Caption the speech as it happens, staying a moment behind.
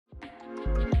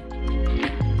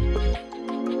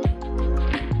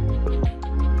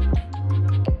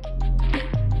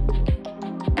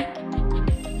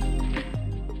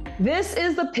This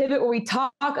is the pivot where we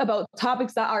talk about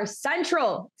topics that are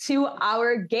central to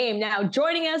our game. Now,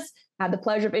 joining us, I have the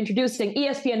pleasure of introducing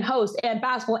ESPN host and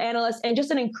basketball analyst and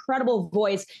just an incredible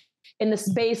voice in the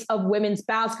space of women's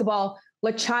basketball,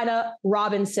 LaChina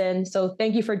Robinson. So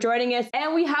thank you for joining us.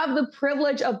 And we have the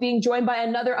privilege of being joined by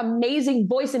another amazing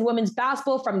voice in women's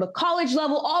basketball from the college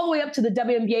level all the way up to the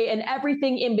WNBA and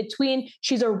everything in between.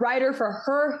 She's a writer for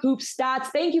HerHoops Stats.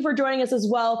 Thank you for joining us as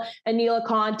well, Aneela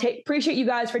Khan. Appreciate you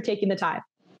guys for taking the time.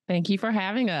 Thank you for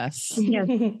having us.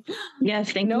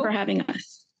 Yes, thank you for having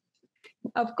us.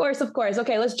 Of course.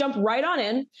 Okay, let's jump right on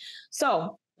in.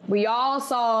 So we all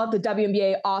saw the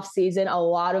WNBA offseason, a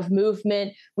lot of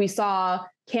movement. We saw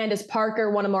Candace Parker,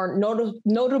 one of our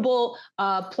notable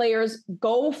players,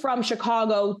 go from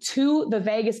Chicago to the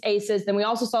Vegas Aces. Then we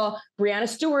also saw Breanna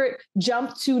Stewart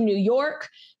jump to New York.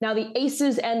 Now the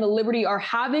Aces and the Liberty are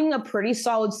having a pretty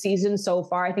solid season so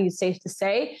far. I think it's safe to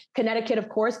say. Connecticut, of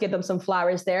course, give them some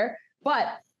flowers there.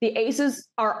 But the Aces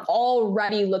are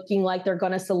already looking like they're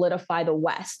going to solidify the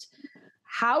West.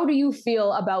 How do you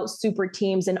feel about super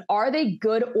teams, and are they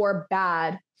good or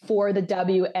bad for the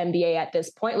WNBA at this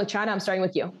point? LaChina, I'm starting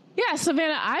with you. Yeah,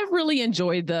 Savanna, I really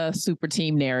enjoyed the super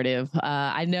team narrative.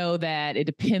 I know that it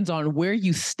depends on where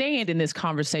you stand in this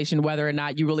conversation, whether or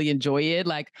not you really enjoy it.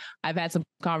 Like, I've had some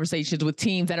conversations with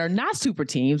teams that are not super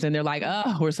teams, and they're like,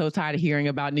 oh, we're so tired of hearing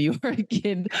about New York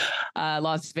and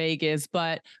Las Vegas.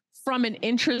 But from an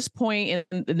interest point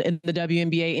in the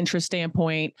WNBA interest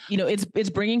standpoint, you know, it's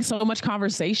bringing so much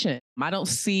conversation. I don't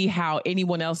see how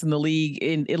anyone else in the league,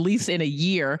 at least in a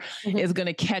year, is going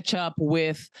to catch up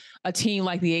with a team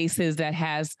like the Aces that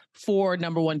has 4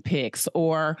 number 1 picks,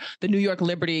 or the New York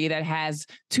Liberty that has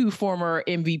 2 former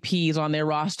MVPs on their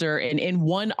roster, and in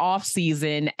one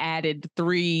offseason added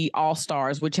 3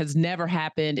 All-Stars, which has never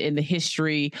happened in the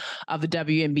history of the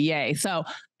WNBA. So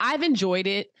I've enjoyed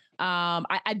it.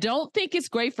 I don't think it's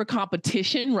great for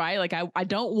competition, right? Like I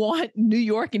don't want New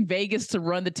York and Vegas to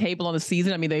run the table on the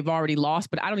season. I mean, they've already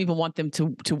lost, but I don't even want them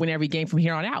to win every game from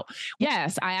here on out.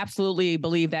 Yes, I absolutely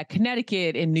believe that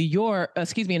Connecticut and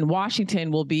and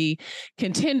Washington will be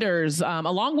contenders,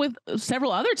 along with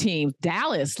several other teams.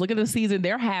 Dallas, look at the season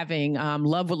they're having.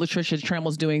 Love what Latricia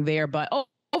Trammell's doing there, but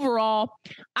overall,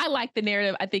 I like the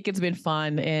narrative. I think it's been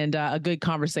fun and a good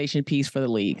conversation piece for the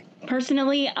league.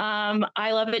 Personally,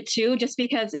 I love it too, just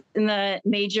because in the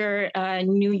major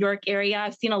New York area,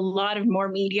 I've seen a lot of more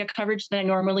media coverage than I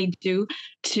normally do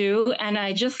too. And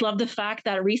I just love the fact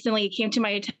that recently it came to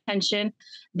my attention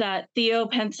that Theo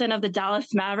Penson of the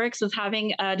Dallas Mavericks was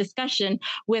having a discussion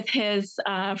with his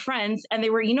friends, and they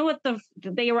were,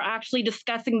 they were actually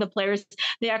discussing the players.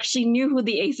 They actually knew who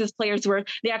the Aces players were.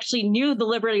 They actually knew the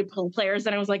Liberty players.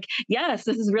 And I was like, yes,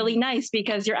 this is really nice,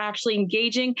 because you're actually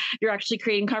engaging, you're actually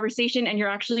creating conversation, and you're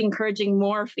actually encouraging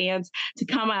more fans to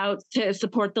come out to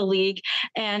support the league.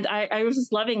 And I was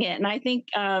just loving it. And I think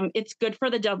it's good for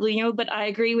the W, but I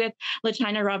agree with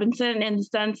LaChina Robinson in the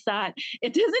sense that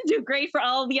it doesn't do great for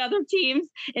all the other teams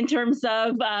in terms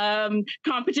of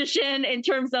competition, in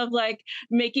terms of like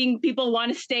making people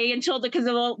want to stay until because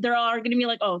they're all going to be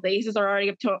like, oh, the Aces are already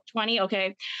up to 20.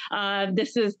 Okay,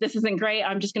 this isn't great.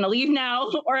 I'm just going to leave now,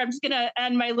 or I'm just going to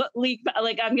end my league.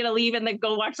 Like, I'm going to leave and then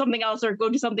go watch something else or go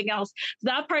do something else. So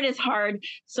that part is hard.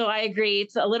 So I agree.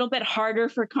 It's a little bit harder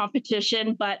for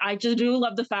competition, but I just do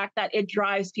love the fact that it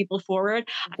drives people forward.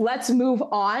 Let's move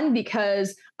on,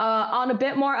 because on a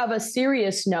bit more of a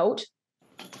serious note,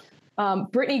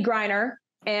 Brittany Griner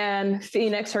and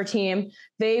Phoenix, her team,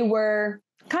 they were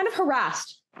kind of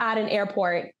harassed at an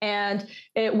airport, and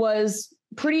it was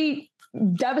pretty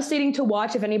devastating to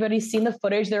watch. If anybody's seen the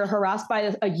footage, they were harassed by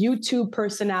a YouTube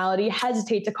personality,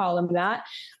 hesitate to call him that.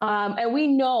 And we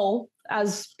know,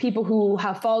 as people who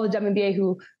have followed the WNBA,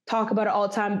 who talk about it all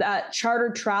the time, that charter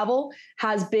travel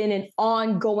has been an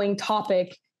ongoing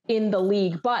topic in the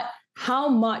league. But how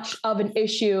much of an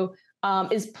issue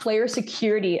is player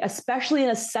security, especially in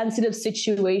a sensitive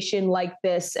situation like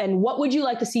this? And what would you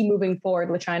like to see moving forward,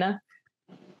 LaChina?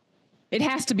 It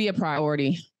has to be a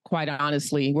priority, quite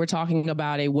honestly. We're talking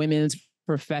about a women's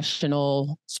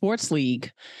professional sports league.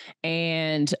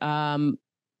 And,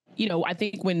 I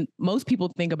think when most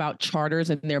people think about charters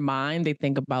in their mind, they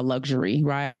think about luxury,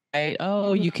 right?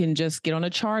 Oh, you can just get on a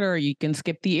charter, you can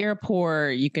skip the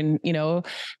airport, you can,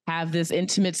 have this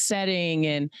intimate setting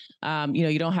and,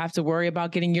 you don't have to worry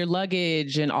about getting your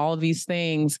luggage and all of these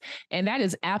things. And that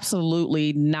is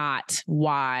absolutely not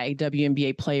why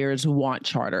WNBA players want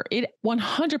charter. It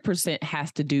 100%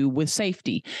 has to do with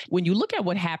safety. When you look at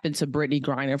what happened to Brittany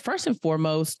Griner, first and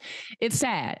foremost, it's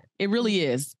sad. It really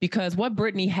is, because what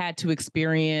Brittany had to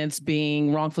experience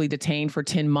being wrongfully detained for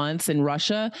 10 months in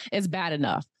Russia is bad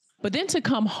enough. But then to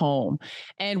come home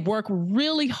and work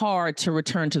really hard to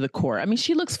return to the court. I mean,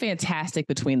 she looks fantastic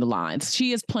between the lines.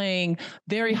 She is playing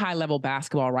very high level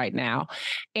basketball right now.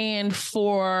 And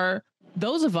for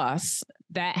those of us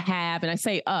that have, and I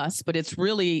say us, but it's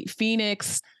really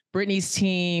Phoenix, Brittany's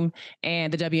team,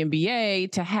 and the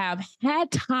WNBA to have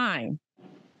had time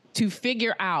to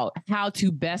figure out how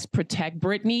to best protect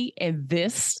Brittany, and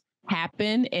this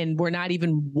happen, and we're not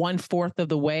even 1/4 of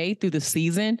the way through the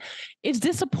season, it's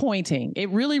disappointing. It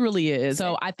really, really is.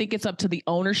 So I think it's up to the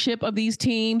ownership of these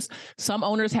teams. Some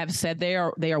owners have said they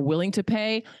are willing to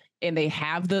pay, and they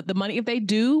have the money. If they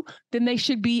do, then they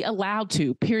should be allowed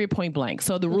to, period, point blank.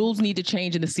 So the rules need to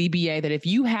change in the CBA that if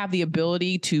you have the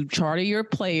ability to charter your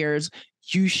players,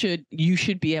 you should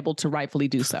be able to rightfully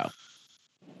do so.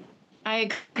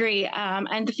 I agree.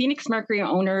 And the Phoenix Mercury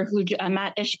owner,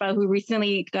 Matt Ishba, who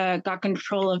recently got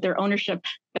control of their ownership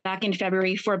back in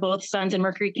February for both Suns and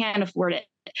Mercury, can't afford it.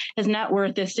 His net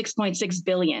worth is $6.6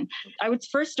 billion. I would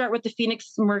first start with the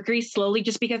Phoenix Mercury slowly,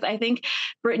 just because I think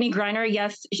Brittany Griner,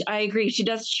 yes, I agree, she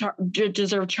does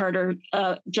deserve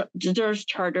deserves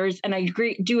charters, and I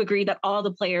do agree that all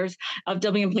the players of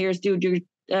WN players do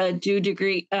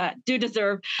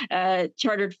deserve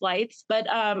chartered flights, but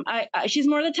she's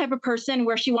more the type of person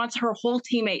where she wants her whole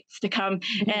teammates to come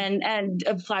and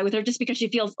fly with her, just because she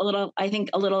feels a little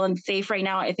unsafe right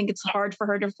now. I think it's hard for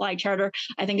her to fly charter.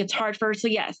 I think it's hard for her. So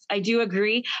yes, I do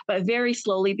agree, but very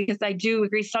slowly, because I do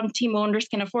agree some team owners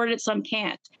can afford it, some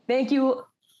can't. Thank you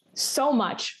so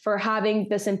much for having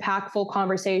this impactful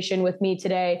conversation with me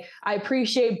today. I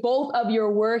appreciate both of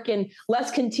your work, and let's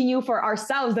continue for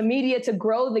ourselves, the media, to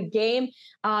grow the game.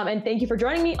 And thank you for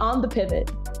joining me on The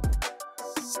Pivot.